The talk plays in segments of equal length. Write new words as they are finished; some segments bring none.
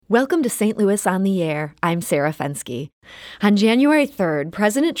Welcome to St. Louis on the Air. I'm Sarah Fenske. On January 3rd,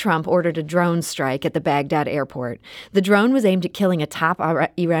 President Trump ordered a drone strike at the Baghdad airport. The drone was aimed at killing a top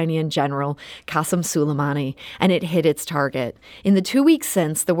Iranian general, Qasem Soleimani, and it hit its target. In the 2 weeks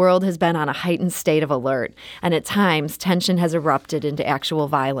since, the world has been on a heightened state of alert, and at times, tension has erupted into actual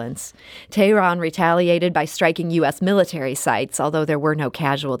violence. Tehran retaliated by striking U.S. military sites, although there were no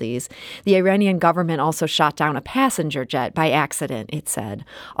casualties. The Iranian government also shot down a passenger jet by accident, it said.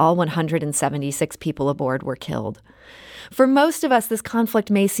 All 176 people aboard were killed. For most of us, this conflict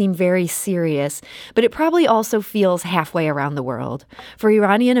may seem very serious, but it probably also feels halfway around the world. For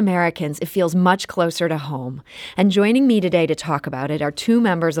Iranian Americans, it feels much closer to home. And joining me today to talk about it are two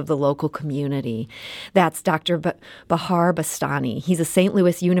members of the local community. That's Dr. Bahar Bastani. He's a St.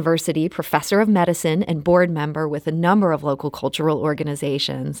 Louis University professor of medicine and board member with a number of local cultural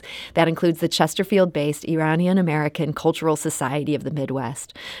organizations. That includes the Chesterfield-based Iranian American Cultural Society of the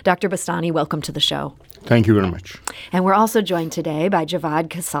Midwest. Dr. Bastani, welcome to the show. Thank you very much. And we're also joined today by Javad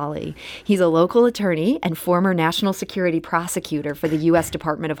Khassali. He's a local attorney and former national security prosecutor for the U.S.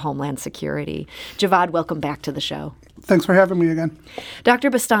 Department of Homeland Security. Javad, welcome back to the show. Thanks for having me again. Dr.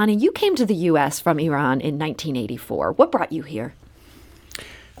 Bastani, you came to the U.S. from Iran in 1984. What brought you here?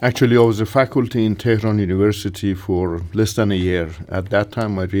 Actually, I was a faculty in Tehran University for less than a year. At that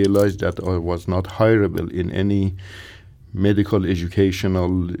time, I realized that I was not hireable in any medical,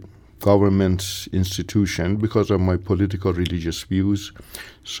 educational, government institution because of my political religious views.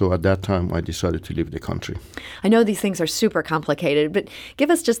 So at that time, I decided to leave the country. I know these things are super complicated, but give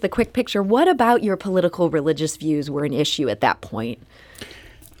us just the quick picture. What about your political religious views were an issue at that point?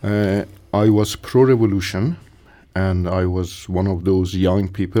 I was pro-revolution, and I was one of those young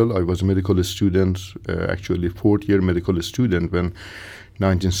people. I was a medical student, actually fourth-year medical student when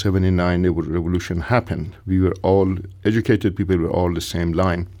 1979 the revolution happened. We were all educated people, were all the same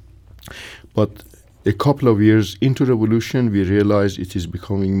line. But a couple of years into revolution, we realized it is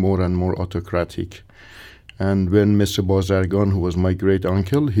becoming more and more autocratic. And when Mr. Bazargan, who was my great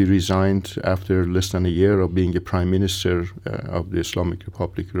uncle, he resigned after less than a year of being a prime minister of the Islamic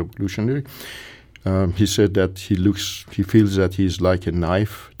Republic Revolutionary, he said that he feels that he's like a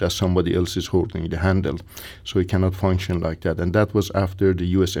knife that somebody else is holding the handle. So he cannot function like that. And that was after the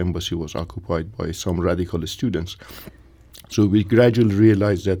U.S. Embassy was occupied by some radical students. So we gradually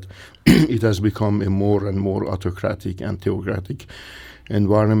realized that it has become a more and more autocratic and theocratic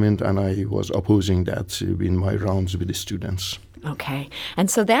environment, and I was opposing that in my rounds with the students. Okay.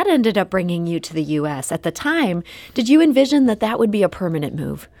 And so that ended up bringing you to the U.S. At the time, did you envision that that would be a permanent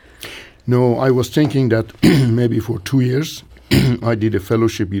move? No, I was thinking that maybe for 2 years. I did a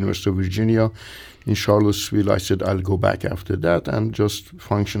fellowship University of Virginia in Charlottesville. I said I'll go back after that and just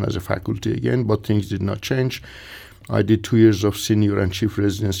function as a faculty again, but things did not change. I did 2 years of senior and chief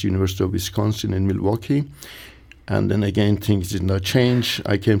residence University of Wisconsin in Milwaukee. And then again, things did not change.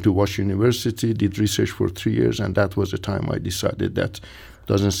 I came to Washington University, did research for 3 years, and that was the time I decided that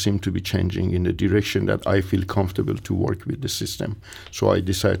doesn't seem to be changing in the direction that I feel comfortable to work with the system. So I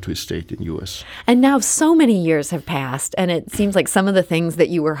decided to stay in the U.S. And now so many years have passed, and it seems like some of the things that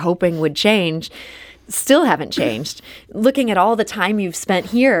you were hoping would change still haven't changed. Looking at all the time you've spent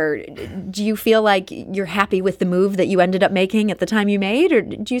here, do you feel like you're happy with the move that you ended up making at the time you made, or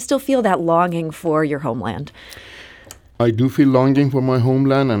do you still feel that longing for your homeland? I do feel longing for my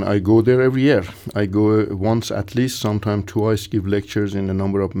homeland, and I go there every year. I go once at least, sometimes twice, give lectures in a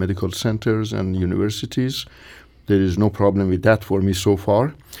number of medical centers and universities. There is no problem with that for me so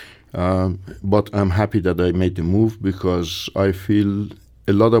far. But I'm happy that I made the move because I feel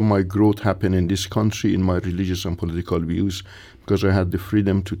a lot of my growth happened in this country in my religious and political views because I had the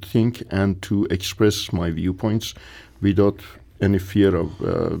freedom to think and to express my viewpoints without any fear of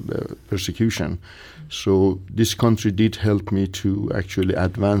persecution. So this country did help me to actually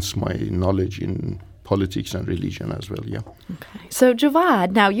advance my knowledge in politics and religion as well, yeah. Okay. So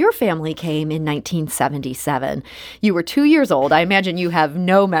Javad, now your family came in 1977. You were 2 years old. I imagine you have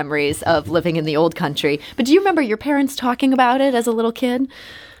no memories of living in the old country. But do you remember your parents talking about it as a little kid?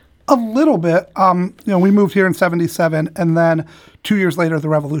 A little bit. We moved here in 77, and then 2 years later, the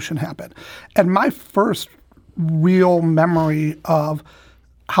revolution happened. And my first real memory of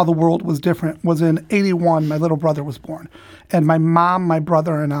how the world was different was in 81. My little brother was born. And my mom, my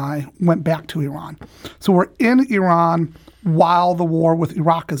brother, and I went back to Iran. So we're in Iran while the war with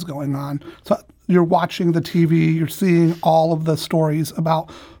Iraq is going on. So you're watching the TV, you're seeing all of the stories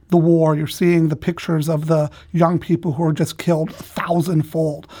about the war, you're seeing the pictures of the young people who are just killed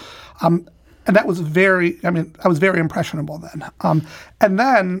 1,000-fold. And that was I was very impressionable then. And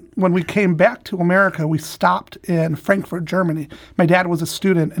then when we came back to America, we stopped in Frankfurt, Germany. My dad was a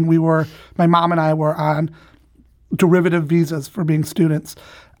student, and my mom and I were on derivative visas for being students.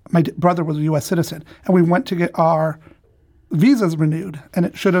 My brother was a U.S. citizen, and we went to get our visas renewed, and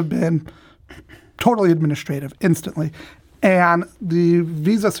it should have been totally administrative, instantly. And the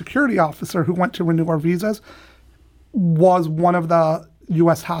visa security officer who went to renew our visas was one of the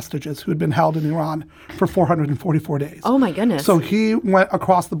U.S. hostages who had been held in Iran for 444 days. Oh, my goodness. So he went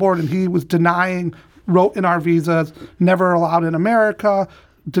across the board, and he was wrote in our visas, never allowed in America,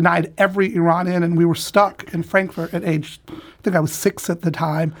 denied every Iranian, and we were stuck in Frankfurt at I think I was 6 at the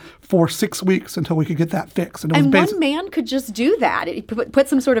time, for 6 weeks until we could get that fixed. And one man could just do that. He put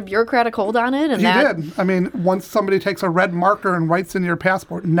some sort of bureaucratic hold on it? He did. I mean, once somebody takes a red marker and writes in your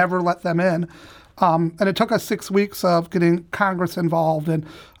passport, never let them in. And it took us 6 weeks of getting Congress involved and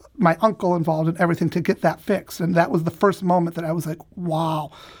my uncle involved and everything to get that fixed. And that was the first moment that I was like,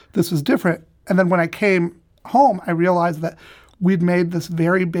 wow, this is different. And then when I came home, I realized that we'd made this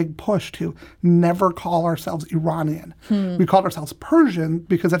very big push to never call ourselves Iranian. We called ourselves Persian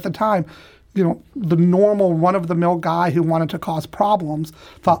because at the time, the normal run-of-the-mill guy who wanted to cause problems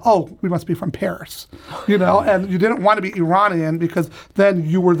thought, oh, we must be from Paris, and you didn't want to be Iranian because then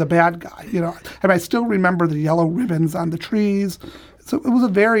you were the bad guy, And I still remember the yellow ribbons on the trees. So it was a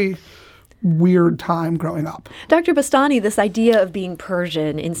very weird time growing up. Dr. Bastani, this idea of being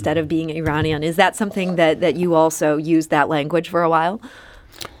Persian instead of being Iranian, is that something that you also used that language for a while?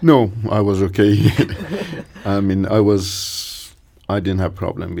 No, I was okay. I didn't have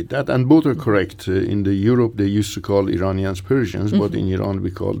problem with that. And both are correct. In the Europe, they used to call Iranians Persians, but in Iran,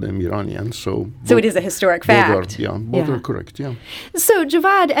 we call them Iranians. So it is a historic fact. Both are correct, yeah. So,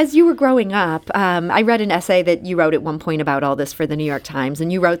 Javad, as you were growing up, I read an essay that you wrote at one point about all this for the New York Times,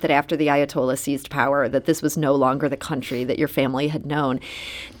 and you wrote that after the Ayatollah seized power, that this was no longer the country that your family had known.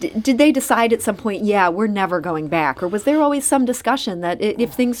 Did they decide at some point, we're never going back? Or was there always some discussion that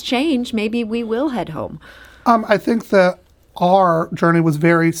if things change, maybe we will head home? I think that our journey was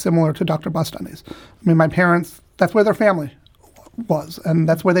very similar to Dr. Bastani's. My parents, that's where their family was, and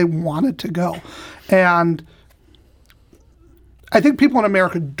that's where they wanted to go. And I think people in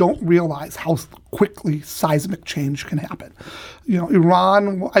America don't realize how quickly seismic change can happen.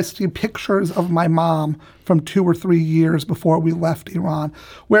 Iran, I see pictures of my mom from 2 or 3 years before we left Iran,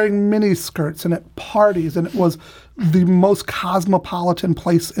 wearing mini skirts and at parties, and it was the most cosmopolitan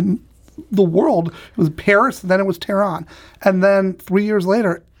place in the world. It was Paris, then it was Tehran. And then 3 years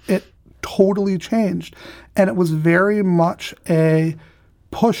later, it totally changed. And it was very much a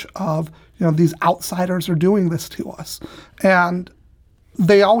push of, these outsiders are doing this to us. And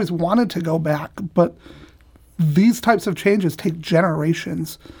they always wanted to go back, but these types of changes take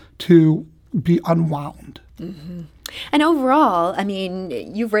generations to be unwound. Mm-hmm. And overall,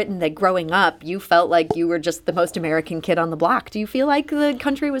 you've written that growing up, you felt like you were just the most American kid on the block. Do you feel like the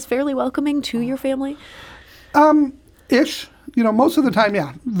country was fairly welcoming to your family? Ish. Most of the time,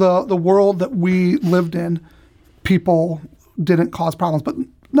 yeah. The world that we lived in, people didn't cause problems. But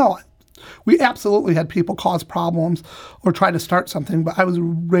no, we absolutely had people cause problems or try to start something. But I was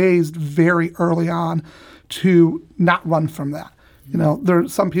raised very early on to not run from that. There are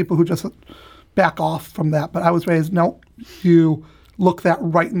some people who just back off from that. But I was raised, no, you look that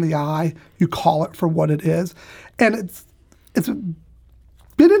right in the eye, you call it for what it is. And it's been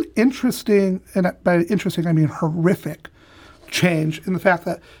an interesting, and by interesting I mean horrific, change in the fact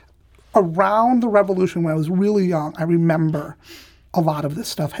that around the revolution when I was really young, I remember a lot of this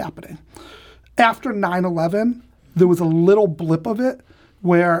stuff happening. After 9/11, there was a little blip of it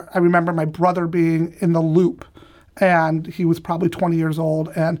where I remember my brother being in the loop, and he was probably 20 years old,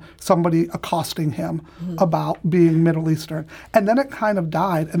 and somebody accosting him about being Middle Eastern. And then it kind of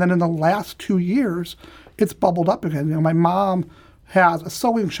died. And then in the last 2 years, it's bubbled up again. My mom has a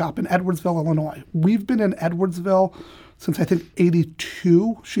sewing shop in Edwardsville, Illinois. We've been in Edwardsville since, I think,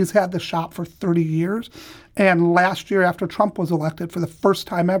 82. She's had the shop for 30 years. And last year, after Trump was elected, for the first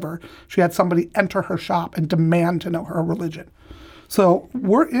time ever, she had somebody enter her shop and demand to know her religion. So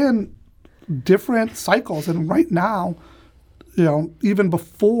we're in different cycles. And right now, even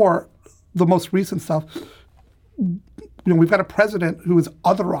before the most recent stuff, we've got a president who is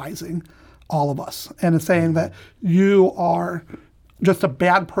otherizing all of us and is saying that you are just a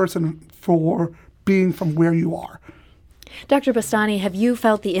bad person for being from where you are. Dr. Bastani, have you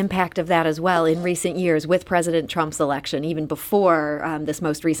felt the impact of that as well in recent years with President Trump's election, even before this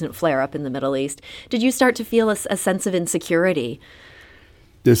most recent flare-up in the Middle East? Did you start to feel a sense of insecurity?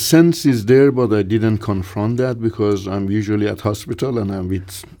 The sense is there, but I didn't confront that because I'm usually at hospital and I'm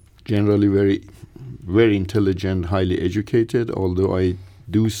with generally very, very intelligent, highly educated, although I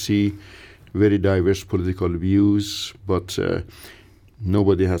do see very diverse political views, but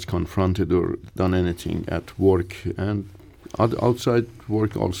nobody has confronted or done anything at work. And outside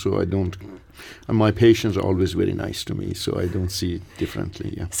work also, I don't. And my patients are always very nice to me, so I don't see it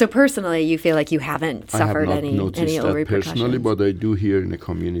differently. Yeah. So personally, you feel like you haven't suffered I have not any noticed ill that repercussions? personally, but I do hear in the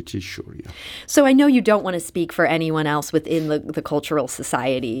community, sure, yeah. So I know you don't want to speak for anyone else within the cultural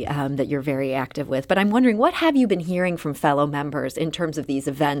society that you're very active with, but I'm wondering, what have you been hearing from fellow members in terms of these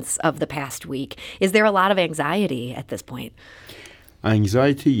events of the past week? Is there a lot of anxiety at this point?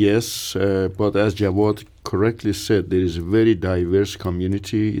 Anxiety, yes, but as Jawad correctly said, there is a very diverse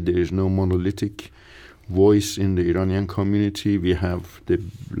community. There is no monolithic voice in the Iranian community. We have the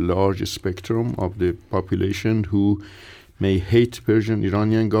large spectrum of the population who may hate Persian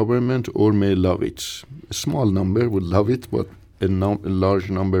Iranian government or may love it. A small number would love it, but a large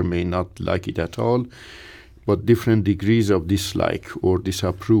number may not like it at all, but different degrees of dislike or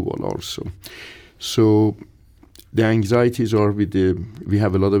disapproval also. So the anxieties are we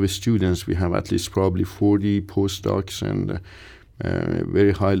have a lot of students. We have at least probably 40 postdocs and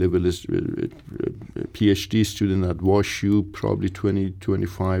very high level PhD student at WashU, probably 20,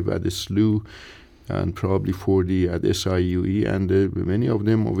 25 at the SLU, and probably 40 at SIUE. And many of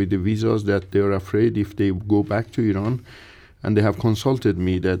them with the visas that they're afraid if they go back to Iran. And they have consulted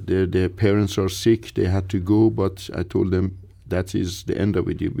me that their parents are sick, they had to go, but I told them that is the end of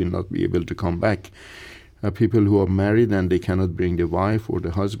it, you will not be able to come back. People who are married and they cannot bring the wife or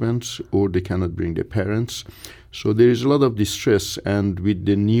the husband, or they cannot bring the parents. So there is a lot of distress, and with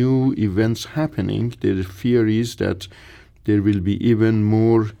the new events happening, the fear is that there will be even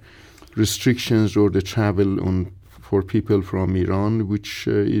more restrictions or the travel for people from Iran, which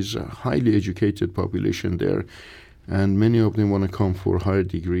is a highly educated population there. And many of them want to come for higher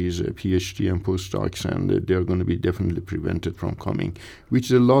degrees, PhD and postdocs, and they are going to be definitely prevented from coming, which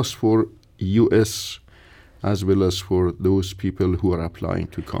is a loss for U.S. as well as for those people who are applying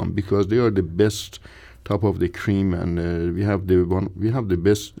to come, because they are the best, top of the cream, and we have the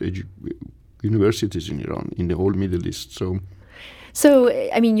best universities in Iran, in the whole Middle East. So,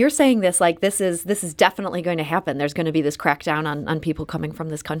 I mean, you're saying this like this is definitely going to happen. There's going to be this crackdown on people coming from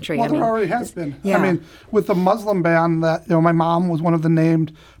this country. Well, there already has been. Yeah. I mean, with the Muslim ban that, my mom was one of the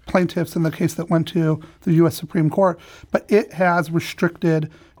named plaintiffs in the case that went to the U.S. Supreme Court, but it has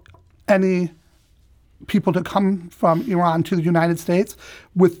restricted any people to come from Iran to the United States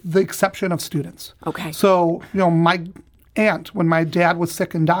with the exception of students. Okay. So, my aunt, when my dad was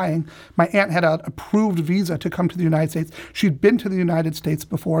sick and dying, my aunt had an approved visa to come to the United States. She'd been to the United States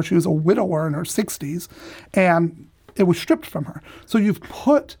before. She was a widower in her 60s, and it was stripped from her. So you've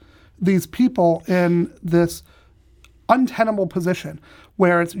put these people in this untenable position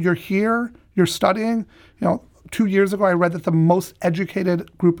where you're here, you're studying. 2 years ago, I read that the most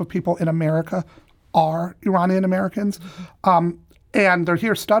educated group of people in America are Iranian Americans, and they're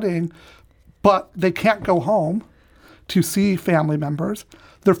here studying, but they can't go home to see family members.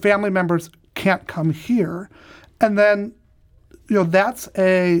 Their family members can't come here. And then, that's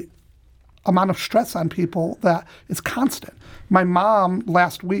a amount of stress on people that is constant. My mom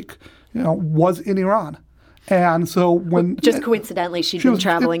last week, was in Iran. And so when... Just coincidentally, she'd been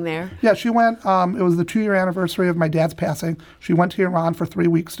traveling there? Yeah, she went, it was the 2-year anniversary of my dad's passing. She went to Iran for 3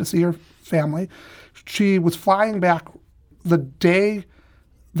 weeks to see her family. She was flying back the day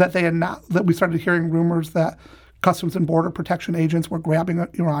that that we started hearing rumors that Customs and Border Protection agents were grabbing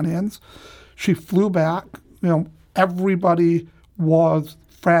Iranians. She flew back. Everybody was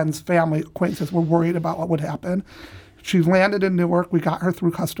friends, family, acquaintances were worried about what would happen. She landed in Newark. We got her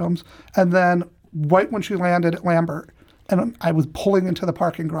through customs. And then right when she landed at Lambert, and I was pulling into the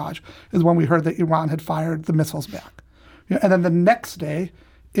parking garage, is when we heard that Iran had fired the missiles back. And then the next day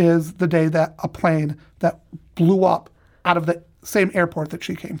is the day that a plane that blew up out of the same airport that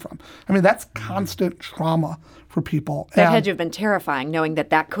she came from. I mean, that's constant trauma for people. That had to have been terrifying, knowing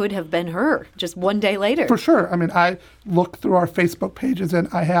that could have been her just one day later. For sure. I mean, I look through our Facebook pages, and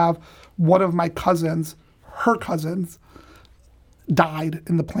I have one of my cousins, her cousins, died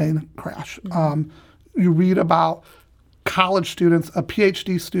in the plane crash. Mm-hmm. You read about college students, a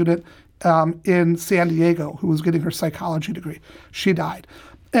PhD student in San Diego who was getting her psychology degree. She died.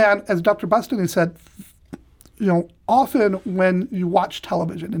 And as Dr. Bustany said, often when you watch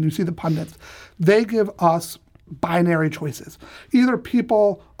television and you see the pundits, they give us binary choices. Either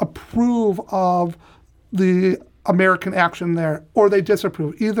people approve of the American action there or they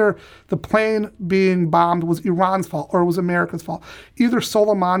disapprove. Either the plane being bombed was Iran's fault or it was America's fault. Either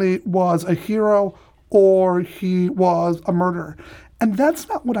Soleimani was a hero or he was a murderer. And that's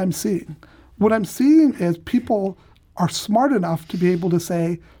not what I'm seeing. What I'm seeing is people are smart enough to be able to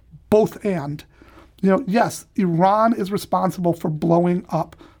say both and. Yes, Iran is responsible for blowing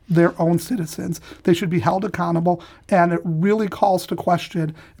up their own citizens. They should be held accountable, and it really calls to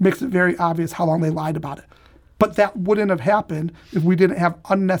question, it makes it very obvious how long they lied about it. But that wouldn't have happened if we didn't have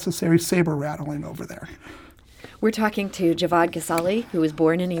unnecessary saber rattling over there. We're talking to Javad Ghazali, who was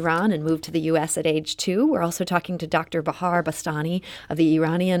born in Iran and moved to the U.S. at age 2. We're also talking to Dr. Bahar Bastani of the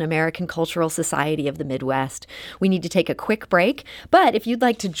Iranian American Cultural Society of the Midwest. We need to take a quick break, but if you'd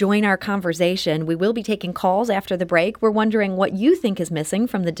like to join our conversation, we will be taking calls after the break. We're wondering what you think is missing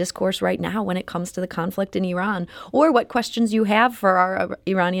from the discourse right now when it comes to the conflict in Iran, or what questions you have for our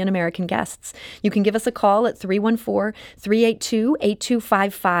Iranian American guests. You can give us a call at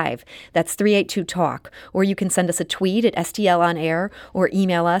 314-382-8255. That's 382-TALK. Or you can send us a tweet at STL On Air or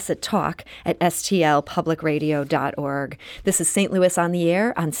email us at talk@stlpublicradio.org. This is St. Louis on the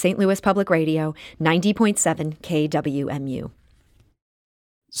Air on St. Louis Public Radio, 90.7 KWMU.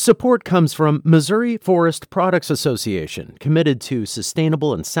 Support comes from Missouri Forest Products Association, committed to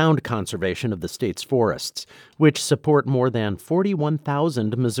sustainable and sound conservation of the state's forests, which support more than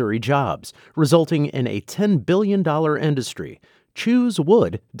 41,000 Missouri jobs, resulting in a $10 billion industry.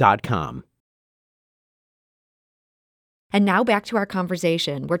 ChooseWood.com. And now back to our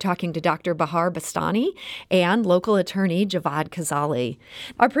conversation. We're talking to Dr. Bahar Bastani and local attorney Javad Ghazali.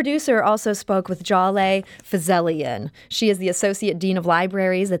 Our producer also spoke with Jaleh Fazelian. She is the Associate Dean of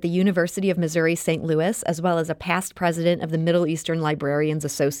Libraries at the University of Missouri St. Louis, as well as a past president of the Middle Eastern Librarians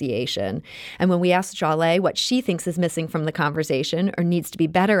Association. And when we asked Jaleh what she thinks is missing from the conversation or needs to be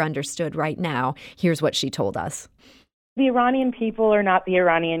better understood right now, here's what she told us. The Iranian people are not the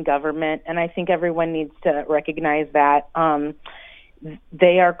Iranian government, and I think everyone needs to recognize that.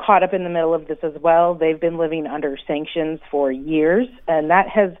 They are caught up in the middle of this as well. They've been living under sanctions for years, and that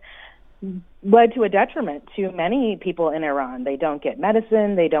has led to a detriment to many people in Iran. They don't get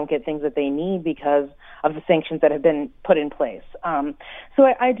medicine, they don't get things that they need because of the sanctions that have been put in place.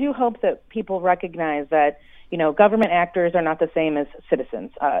 So I do hope that people recognize that government actors are not the same as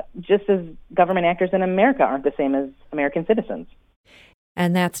citizens, just as government actors in America aren't the same as American citizens.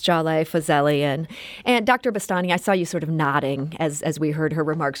 And that's Jaleh Fazelian. And Dr. Bastani, I saw you sort of nodding as we heard her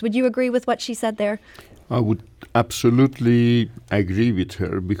remarks. Would you agree with what she said there? I would absolutely agree with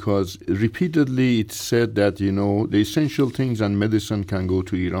her because repeatedly it said that, the essential things and medicine can go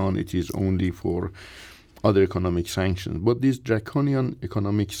to Iran. It is only for other economic sanctions. But these draconian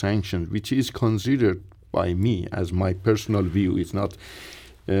economic sanctions, which is considered by me as my personal view, it's not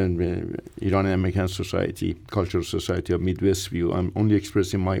Iranian American Society, Cultural Society of Midwest view. I'm only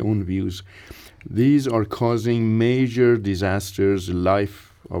expressing my own views. These are causing major disasters,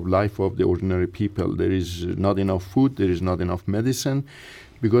 life of the ordinary people. There is not enough food, there is not enough medicine,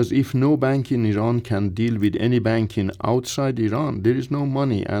 because if no bank in Iran can deal with any banking outside Iran, there is no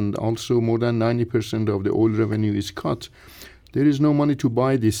money, and also more than 90% of the oil revenue is cut. There is no money to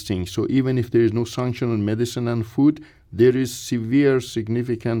buy these things. So even if there is no sanction on medicine and food, there is severe,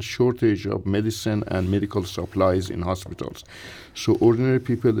 significant shortage of medicine and medical supplies in hospitals. So ordinary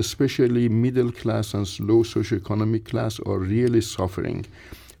people, especially middle class and low socioeconomic class, are really suffering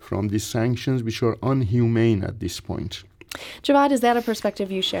from these sanctions, which are inhumane at this point. Javad, is that a perspective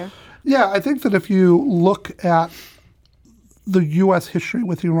you share? Yeah, I think that if you look at the U.S. history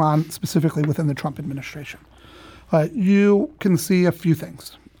with Iran, specifically within the Trump administration, you can see a few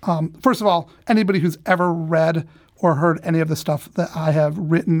things. First of all, anybody who's ever read or heard any of the stuff that I have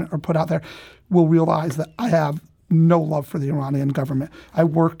written or put out there will realize that I have no love for the Iranian government. I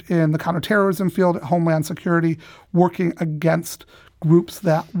worked in the counterterrorism field at Homeland Security, working against groups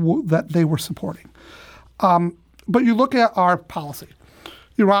that they were supporting. But you look at our policy.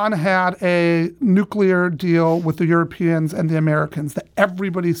 Iran had a nuclear deal with the Europeans and the Americans that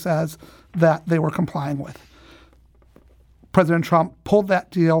everybody says that they were complying with. President Trump pulled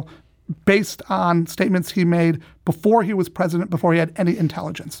that deal based on statements he made before he was president, before he had any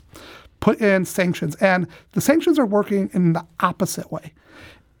intelligence, put in sanctions. And the sanctions are working in the opposite way.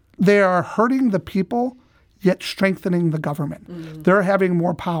 They are hurting the people, yet strengthening the government. Mm-hmm. They're having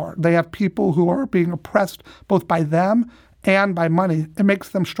more power. They have people who are being oppressed both by them and by money. It makes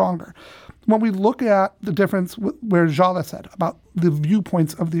them stronger. When we look at the difference where Jaleh said about the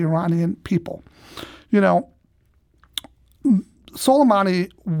viewpoints of the Iranian people,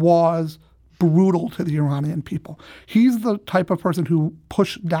 Soleimani was brutal to the Iranian people. He's the type of person who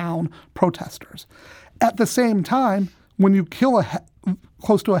pushed down protesters. At the same time, when you kill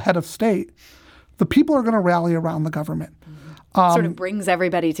close to a head of state, the people are going to rally around the government. Sort of brings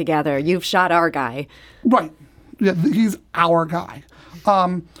everybody together. You've shot our guy. Right. Yeah, he's our guy.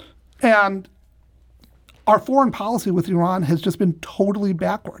 And our foreign policy with Iran has just been totally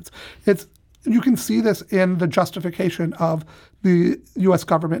backwards. You can see this in the justification of the U.S.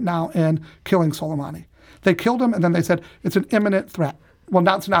 government now in killing Soleimani. They killed him, and then they said it's an imminent threat. Well,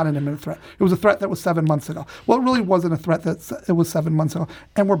 now it's not an imminent threat. It was a threat that was 7 months ago. Well, it really wasn't a threat it was 7 months ago.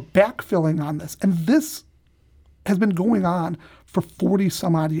 And we're backfilling on this. And this has been going on for 40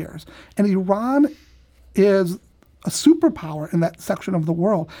 some odd years. And Iran is a superpower in that section of the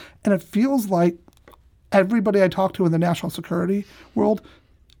world. And it feels like everybody I talk to in the national security world,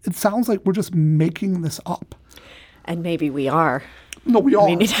 it sounds like we're just making this up. And maybe we are. No, we are.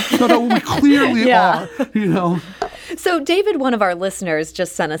 No, we clearly are, So David, one of our listeners,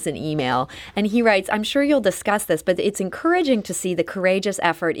 just sent us an email, and he writes, I'm sure you'll discuss this, but it's encouraging to see the courageous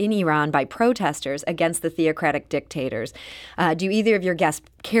effort in Iran by protesters against the theocratic dictators. Do either of your guests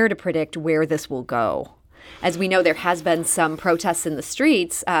care to predict where this will go? As we know, there has been some protests in the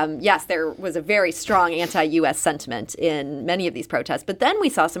streets. Yes, there was a very strong anti-U.S. sentiment in many of these protests. But then we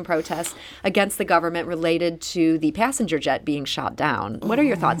saw some protests against the government related to the passenger jet being shot down. What are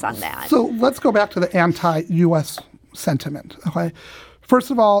your thoughts on that? So let's go back to the anti-U.S. sentiment. Okay,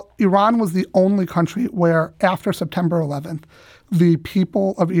 first of all, Iran was the only country where, after September 11th, the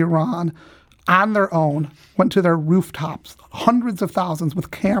people of Iran on their own went to their rooftops, hundreds of thousands with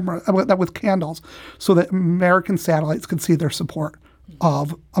candles, so that American satellites could see their support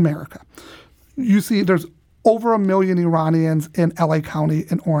of America. You see, there's over 1 million Iranians in LA County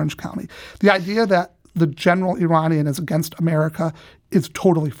and Orange County. The idea that the general Iranian is against America is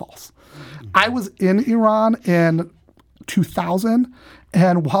totally false. I was in Iran in 2000,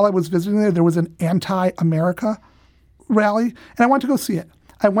 and while I was visiting there was an anti-America rally, and I went to go see it.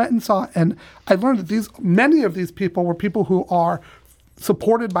 I went and saw it, and I learned that many of these people were people who are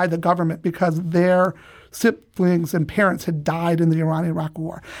supported by the government because their siblings and parents had died in the Iran-Iraq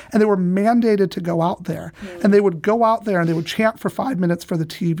War. And they were mandated to go out there. And they would go out there and they would chant for 5 minutes for the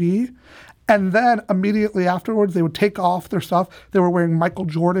TV. And then immediately afterwards, they would take off their stuff. They were wearing Michael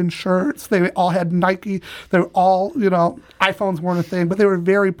Jordan shirts. They all had Nike. They were all, iPhones weren't a thing, but they were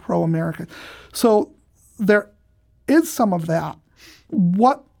very pro-American. So there is some of that.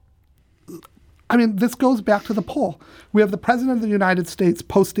 This goes back to the poll. We have the President of the United States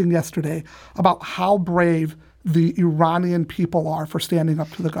posting yesterday about how brave the Iranian people are for standing up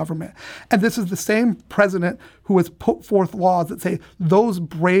to the government. And this is the same president who has put forth laws that say those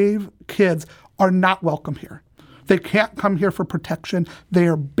brave kids are not welcome here. They can't come here for protection. They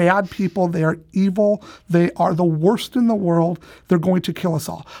are bad people. They are evil. They are the worst in the world. They're going to kill us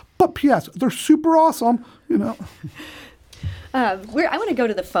all. But P.S., they're super awesome, I want to go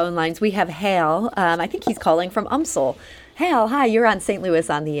to the phone lines. We have Hale. I think he's calling from UMSL. Hale, hi, you're on St. Louis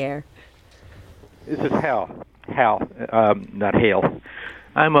on the Air. This is Hal, not Hale.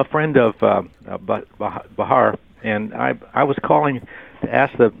 I'm a friend of Bahar, and I was calling to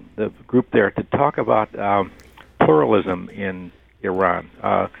ask the group there to talk about pluralism in Iran,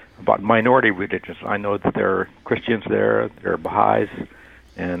 about minority religions. I know that there are Christians there are Baha'is,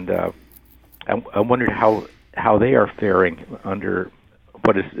 and I wondered how they are faring under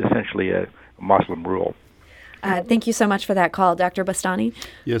what is essentially a Muslim rule. Thank you so much for that call. Dr. Bastani?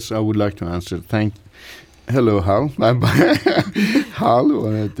 Yes, I would like to answer. Hello, Hal. I'm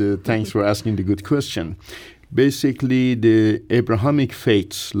Hal. Thanks for asking the good question. Basically, the Abrahamic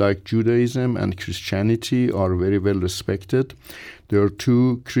faiths like Judaism and Christianity are very well respected. There are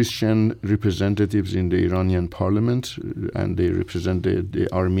 2 Christian representatives in the Iranian parliament, and they represent the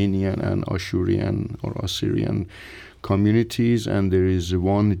Armenian and Ashurian or Assyrian communities, and there is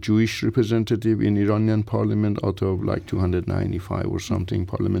 1 Jewish representative in Iranian parliament out of like 295 or something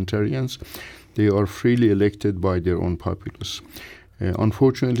parliamentarians. They are freely elected by their own populace.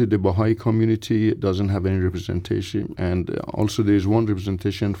 Unfortunately, the Baha'i community doesn't have any representation, and also there is 1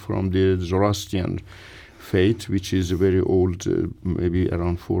 representation from the Zoroastrian faith, which is a very old, maybe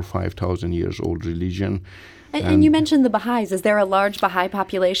around 4,000 or 5,000 years old religion. And you mentioned the Baha'is. Is there a large Baha'i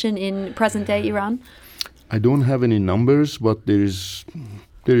population in present-day Iran? I don't have any numbers, but there is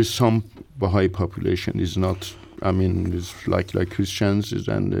some Baha'i population. It's not, it's like Christians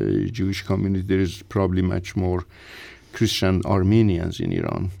and the Jewish community. There is probably much more Christian Armenians in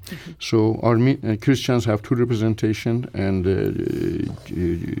Iran. Mm-hmm. So Christians have 2 representation, and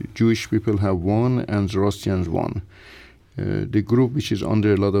Jewish people have 1, and Zoroastrians 1. The group which is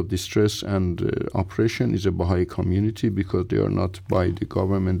under a lot of distress and oppression is a Baha'i community because they are not by the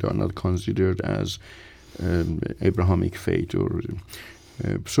government, they are not considered as Abrahamic faith.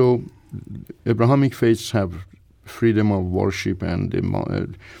 So Abrahamic faiths have freedom of worship, and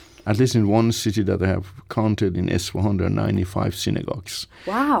at least in one city that I have counted in Isfahan, there are 95 synagogues.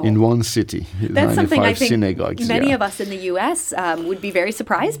 Wow. In one city, That's something I think synagogues, many of us in the U.S. Would be very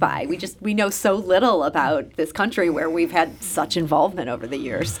surprised by. We know so little about this country where we've had such involvement over the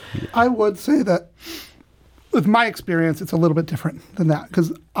years. I would say that with my experience, it's a little bit different than that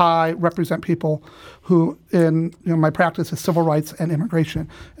because I represent people who my practice is civil rights and immigration.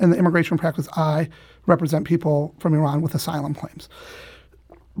 In the immigration practice, I represent people from Iran with asylum claims.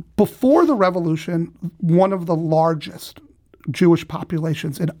 Before the revolution, one of the largest Jewish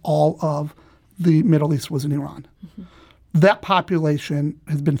populations in all of the Middle East was in Iran. Mm-hmm. That population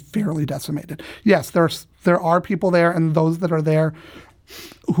has been fairly decimated. Yes, there are people there, and those that are there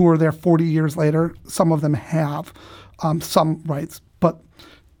who are there 40 years later, some of them have some rights, but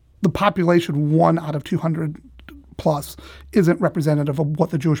the population, 1 out of 200 plus, isn't representative of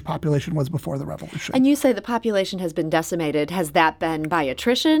what the Jewish population was before the revolution. And you say the population has been decimated. Has that been by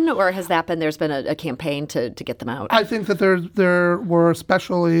attrition, or has that been there's been a campaign to get them out? I think that there were,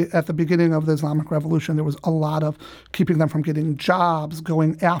 especially at the beginning of the Islamic Revolution, there was a lot of keeping them from getting jobs,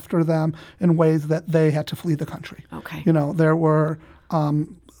 going after them in ways that they had to flee the country. Okay.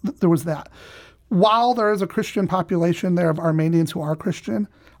 There was that. While there is a Christian population there of Armenians who are Christian,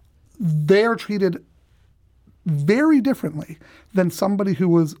 they are treated very differently than somebody who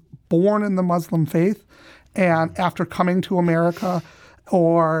was born in the Muslim faith and after coming to America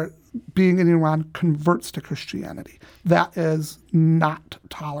or being in Iran converts to Christianity. That is not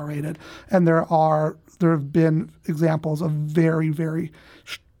tolerated. And there have been examples of very, very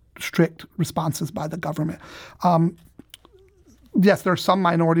strict responses by the government. Yes, there are some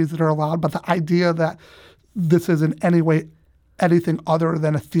minorities that are allowed, but the idea that this is in any way anything other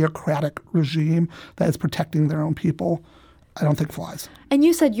than a theocratic regime that is protecting their own people, I don't think flies. And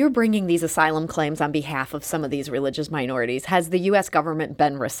you said you're bringing these asylum claims on behalf of some of these religious minorities. Has the U.S. government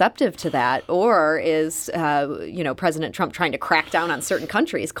been receptive to that, or is President Trump trying to crack down on certain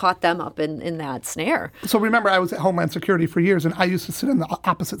countries, caught them up in that snare? So remember, I was at Homeland Security for years, and I used to sit on the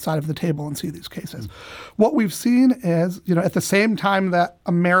opposite side of the table and see these cases. What we've seen is, at the same time that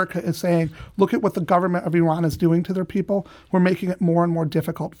America is saying, look at what the government of Iran is doing to their people, we're making it more and more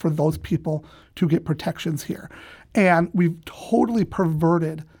difficult for those people to get protections here. And we've totally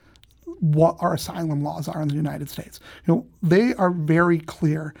perverted what our asylum laws are in the United States. They are very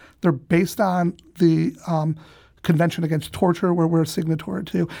clear. They're based on the Convention Against Torture, where we're a signatory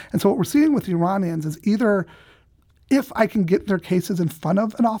to. And so what we're seeing with the Iranians is either if I can get their cases in front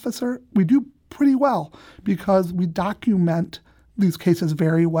of an officer, we do pretty well because we document these cases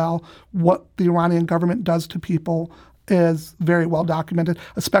very well. What the Iranian government does to people is very well documented,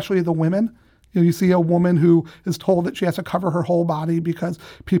 especially the women. You see a woman who is told that she has to cover her whole body because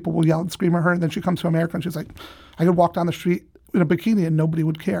people will yell and scream at her, and then she comes to America and she's like, I could walk down the street in a bikini and nobody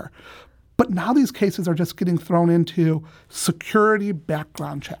would care. But now these cases are just getting thrown into security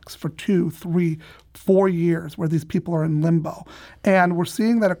background checks for 2, 3, 4 years where these people are in limbo. And we're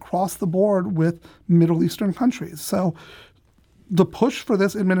seeing that across the board with Middle Eastern countries. So the push for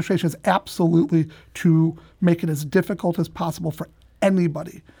this administration is absolutely to make it as difficult as possible for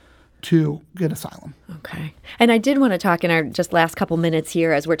anybody to get asylum. Okay. And I did want to talk in our just last couple minutes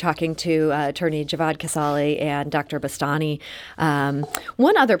here as we're talking to Attorney Javad Khasaleh and Dr. Bastani.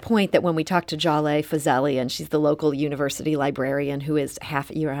 One other point that when we talked to Jaleh Fazeli, and she's the local university librarian who is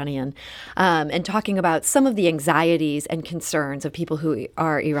half Iranian, and talking about some of the anxieties and concerns of people who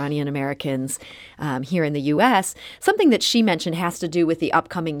are Iranian Americans here in the U.S., something that she mentioned has to do with the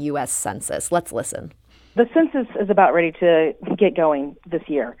upcoming U.S. Census. Let's listen. The census is about ready to get going this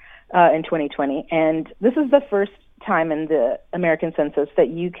year. In 2020. And this is the first time in the American census that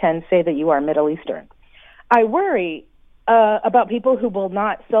you can say that you are Middle Eastern. I worry about people who will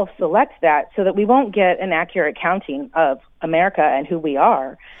not self-select that so that we won't get an accurate counting of America and who we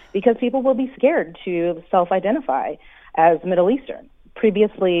are, because people will be scared to self-identify as Middle Eastern.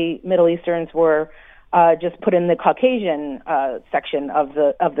 Previously, Middle Easterns were just put in the Caucasian section of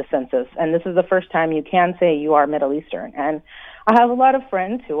the census, and this is the first time you can say you are Middle Eastern. And I have a lot of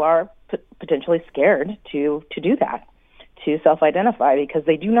friends who are potentially scared to do that, to self-identify, because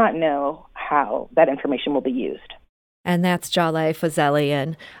they do not know how that information will be used. And that's Jaleh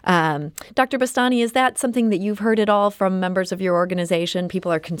Fazeli. And Dr. Bastani, is that something that you've heard at all from members of your organization?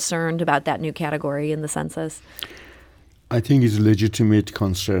 People are concerned about that new category in the census? I think it's a legitimate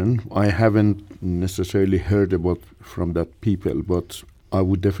concern. I haven't necessarily heard about from that people, but I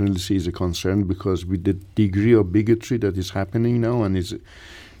would definitely see it's a concern because with the degree of bigotry that is happening now and is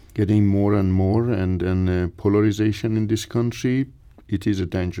getting more and more, and polarization in this country, it is a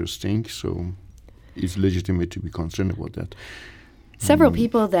dangerous thing. So it's legitimate to be concerned about that. Several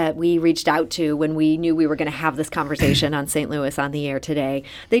people that we reached out to when we knew we were going to have this conversation on St. Louis on the Air today,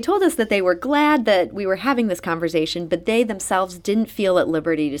 they told us that they were glad that we were having this conversation, but they themselves didn't feel at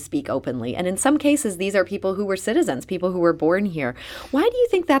liberty to speak openly. And in some cases, these are people who were citizens, people who were born here. Why do you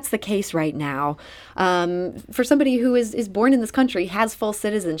think that's the case right now? For somebody who is born in this country, has full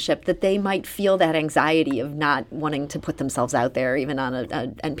citizenship, that they might feel that anxiety of not wanting to put themselves out there, even on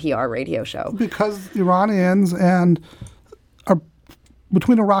an NPR radio show? Because Iranians are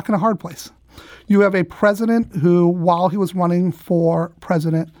between a rock and a hard place. You have a president who, while he was running for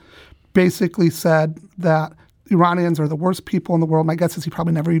president, basically said that Iranians are the worst people in the world. My guess is he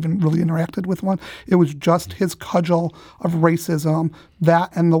probably never even really interacted with one. It was just his cudgel of racism, that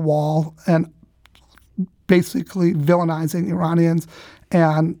and the wall, and basically villainizing Iranians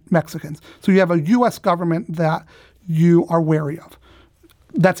and Mexicans. So you have a U.S. government that you are wary of.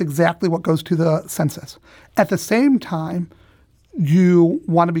 That's exactly what goes to the census. At the same time, you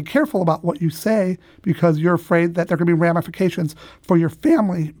want to be careful about what you say because you're afraid that there could be ramifications for your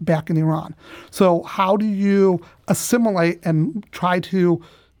family back in Iran. So how do you assimilate and try to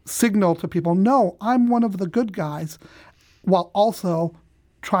signal to people, no, I'm one of the good guys, while also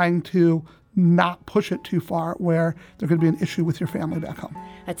trying to not push it too far where there could be an issue with your family back home?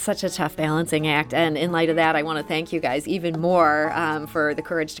 It's such a tough balancing act. And in light of that, I want to thank you guys even more for the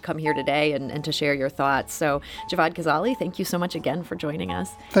courage to come here today and to share your thoughts. So Javad Khazaali, thank you so much again for joining us.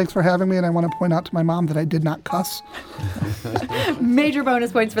 Thanks for having me. And I want to point out to my mom that I did not cuss. Major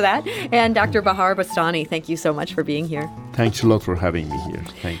bonus points for that. And Dr. Bahar Bostani, thank you so much for being here. Thanks a lot for having me here.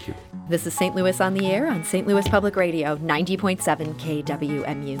 Thank you. This is St. Louis on the Air on St. Louis Public Radio, 90.7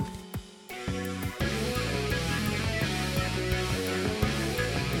 KWMU.